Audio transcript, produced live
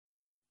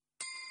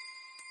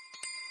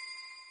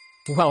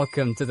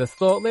Welcome to the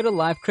Thought Leader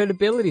Life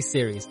Credibility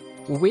Series,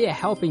 where we are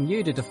helping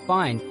you to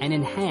define and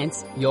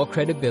enhance your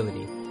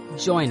credibility.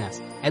 Join us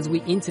as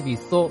we interview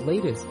thought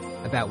leaders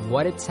about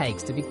what it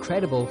takes to be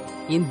credible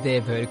in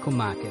their vertical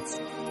markets.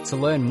 To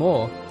learn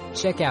more,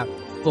 check out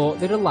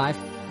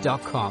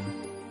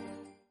thoughtleaderlife.com.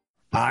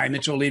 I'm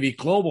Mitchell Levy,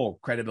 global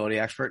credibility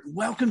expert.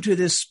 Welcome to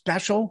this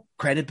special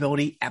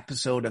credibility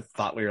episode of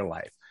Thought Leader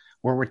Life,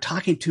 where we're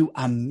talking to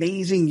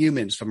amazing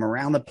humans from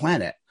around the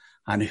planet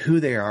on who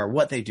they are,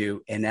 what they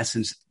do, in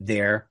essence,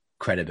 their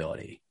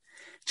credibility.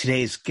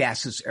 Today's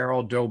guest is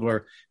Errol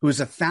Doebler, who is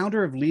the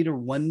founder of Leader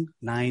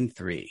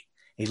 193,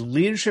 a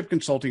leadership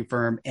consulting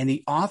firm and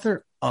the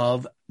author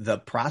of The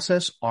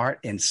Process, Art,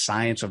 and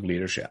Science of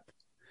Leadership.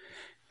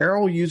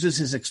 Errol uses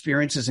his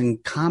experiences in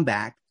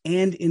combat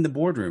and in the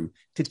boardroom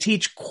to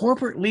teach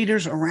corporate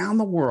leaders around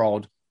the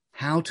world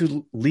how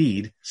to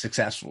lead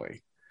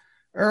successfully.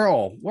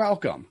 Errol,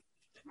 welcome.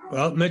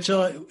 Well,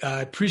 Mitchell,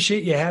 I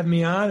appreciate you having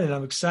me on, and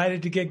I'm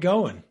excited to get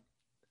going.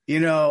 You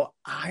know,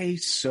 I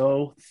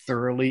so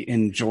thoroughly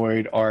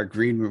enjoyed our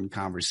green room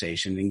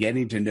conversation and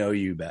getting to know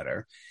you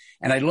better.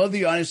 And I'd love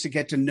the audience to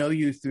get to know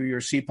you through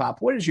your CPOP.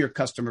 What is your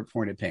customer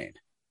point of pain?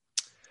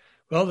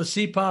 Well, the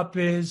CPOP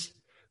is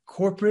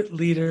corporate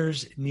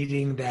leaders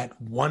needing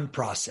that one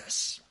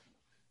process.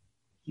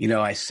 You know,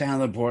 I sat on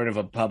the board of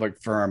a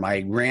public firm.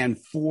 I ran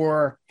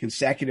 4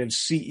 consecutive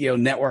CEO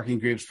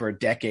networking groups for a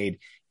decade,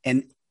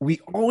 and we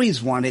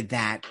always wanted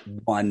that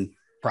one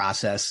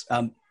process.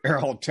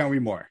 Errol, tell me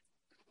more.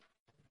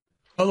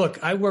 Oh,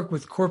 look, I work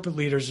with corporate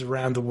leaders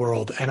around the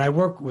world, and I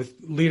work with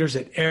leaders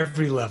at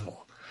every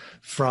level,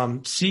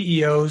 from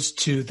CEOs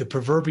to the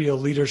proverbial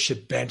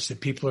leadership bench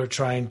that people are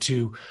trying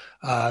to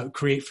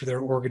create for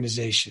their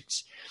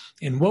organizations.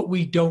 And what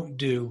we don't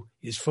do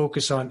is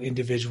focus on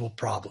individual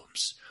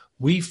problems.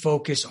 We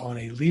focus on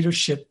a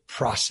leadership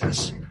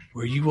process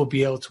where you will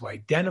be able to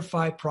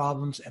identify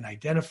problems and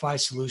identify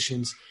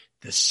solutions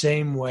the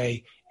same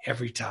way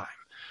every time.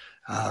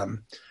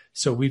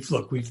 So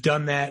we've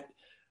done that.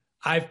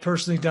 I've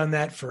personally done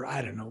that for,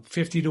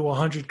 50 to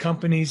 100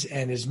 companies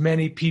and as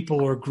many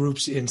people or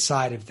groups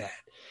inside of that.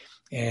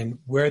 And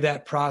where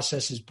that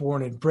process is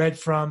born and bred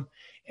from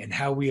and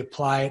how we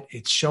apply it,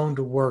 it's shown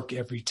to work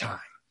every time.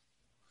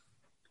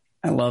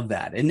 I love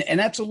that. And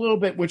that's a little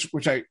bit, which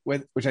I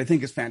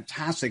think is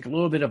fantastic, a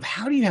little bit of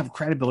how do you have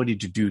credibility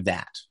to do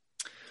that?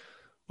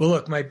 Well,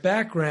 look, my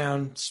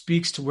background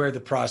speaks to where the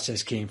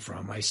process came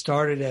from. I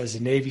started as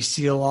a Navy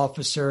SEAL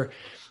officer,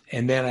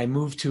 and then I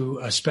moved to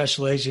a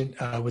special agent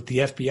with the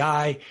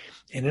FBI.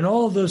 And in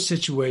all of those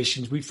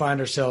situations, we find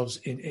ourselves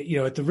in,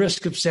 at the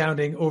risk of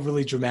sounding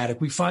overly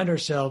dramatic, we find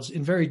ourselves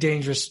in very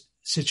dangerous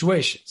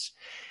situations.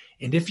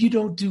 And if you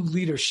don't do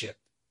leadership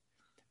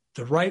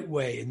the right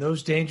way in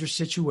those dangerous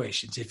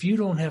situations, if you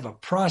don't have a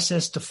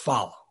process to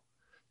follow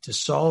to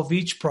solve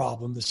each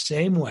problem the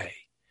same way,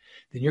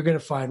 then you're going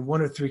to find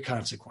 1 or 3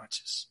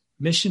 consequences: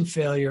 mission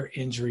failure,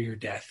 injury, or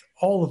death,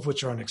 all of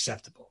which are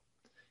unacceptable.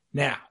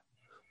 Now,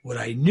 what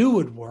I knew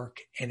would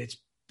work, and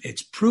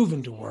it's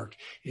proven to work,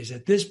 is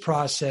that this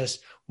process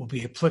will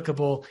be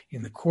applicable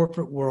in the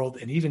corporate world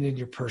and even in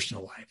your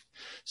personal life.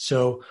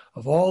 So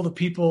of all the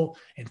people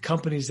and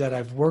companies that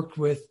I've worked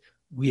with,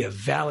 we have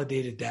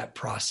validated that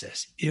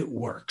process. It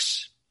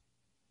works.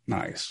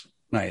 Nice.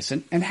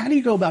 And how do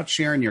you go about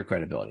sharing your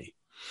credibility?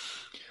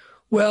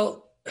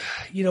 Well,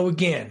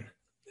 again,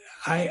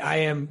 I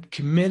am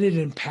committed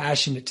and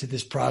passionate to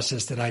this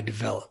process that I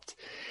developed.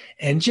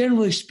 And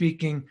generally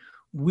speaking,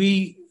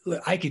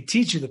 I could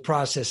teach you the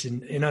process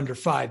in under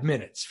 5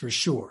 minutes for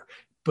sure,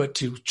 but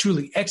to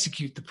truly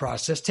execute the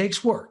process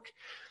takes work.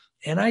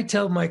 And I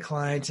tell my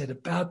clients at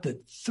about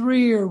the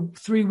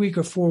 3 week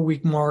or 4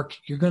 week mark,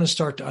 you're going to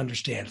start to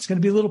understand. It's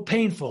going to be a little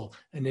painful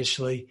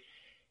initially.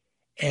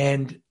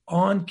 And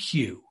on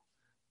cue,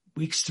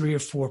 weeks 3 or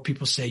 4,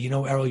 people say,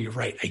 Errol, you're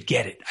right. I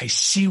get it. I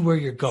see where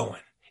you're going.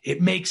 It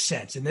makes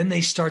sense. And then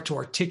they start to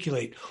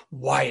articulate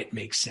why it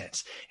makes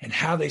sense and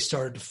how they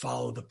started to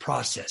follow the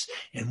process.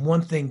 And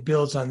one thing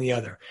builds on the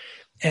other.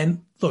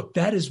 And look,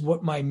 that is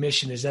what my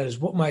mission is. That is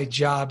what my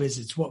job is.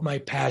 It's what my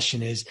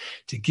passion is,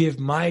 to give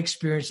my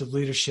experience of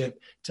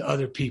leadership to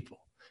other people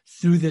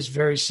through this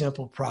very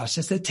simple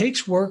process that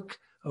takes work,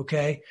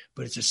 okay?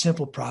 But it's a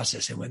simple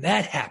process. And when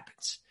that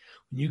happens,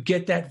 when you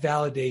get that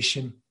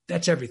validation,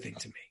 that's everything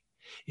to me.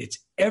 It's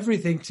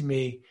everything to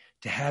me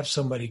to have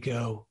somebody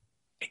go,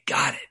 I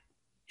got it.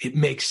 It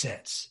makes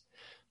sense.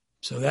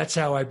 So that's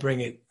how I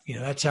bring it.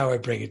 That's how I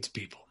bring it to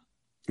people.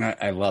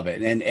 I love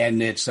it.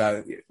 And it's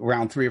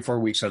around 3 or 4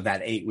 weeks of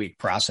that 8-week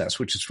process,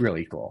 which is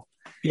really cool.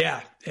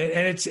 Yeah.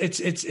 And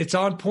it's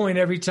on point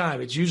every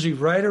time. It's usually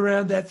right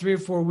around that 3 or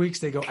 4 weeks.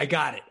 They go, I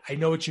got it. I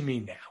know what you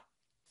mean now.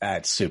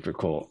 That's super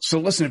cool. So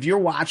listen, if you're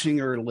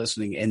watching or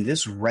listening and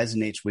this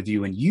resonates with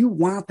you and you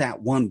want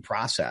that one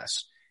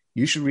process,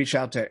 you should reach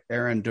out to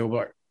Errol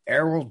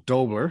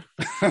Doebler.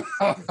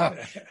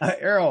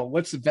 Errol,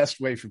 what's the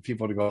best way for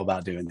people to go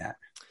about doing that?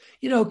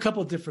 A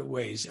couple of different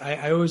ways.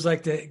 I always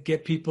like to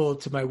get people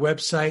to my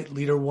website,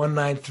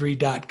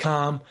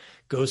 leader193.com.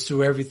 goes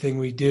through everything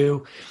we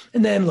do.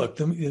 And then look,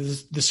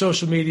 the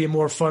social media,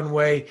 more fun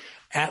way,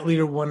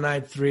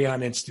 @Leader193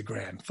 on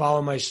Instagram.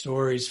 Follow my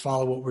stories,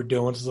 follow what we're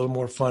doing. It's a little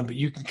more fun, but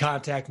you can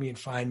contact me and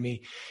find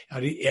me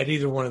at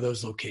either one of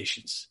those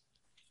locations.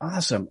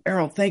 Awesome.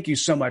 Errol, thank you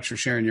so much for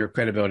sharing your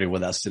credibility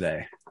with us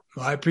today.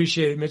 Well, I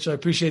appreciate it, Mitchell. I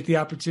appreciate the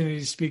opportunity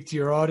to speak to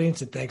your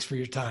audience, and thanks for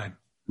your time.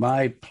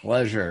 My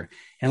pleasure.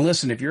 And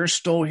listen, if you're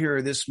still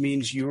here, this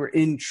means you were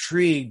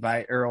intrigued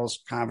by Errol's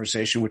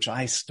conversation, which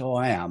I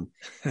still am.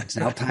 It's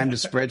now time to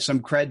spread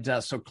some cred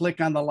dust. So click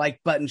on the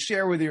like button,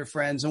 share with your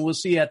friends, and we'll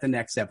see you at the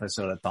next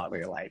episode of Thought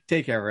Leader Life.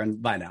 Take care, everyone.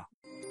 Bye now.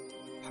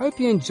 Hope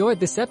you enjoyed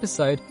this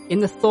episode in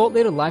the Thought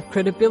Leader Life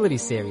Credibility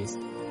series.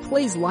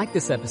 Please like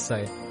this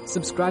episode,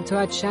 subscribe to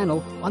our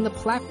channel on the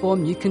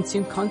platform you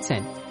consume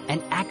content,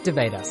 and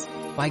activate us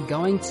by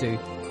going to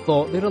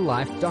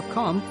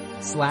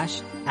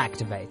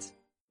thoughtleaderlife.com/activate.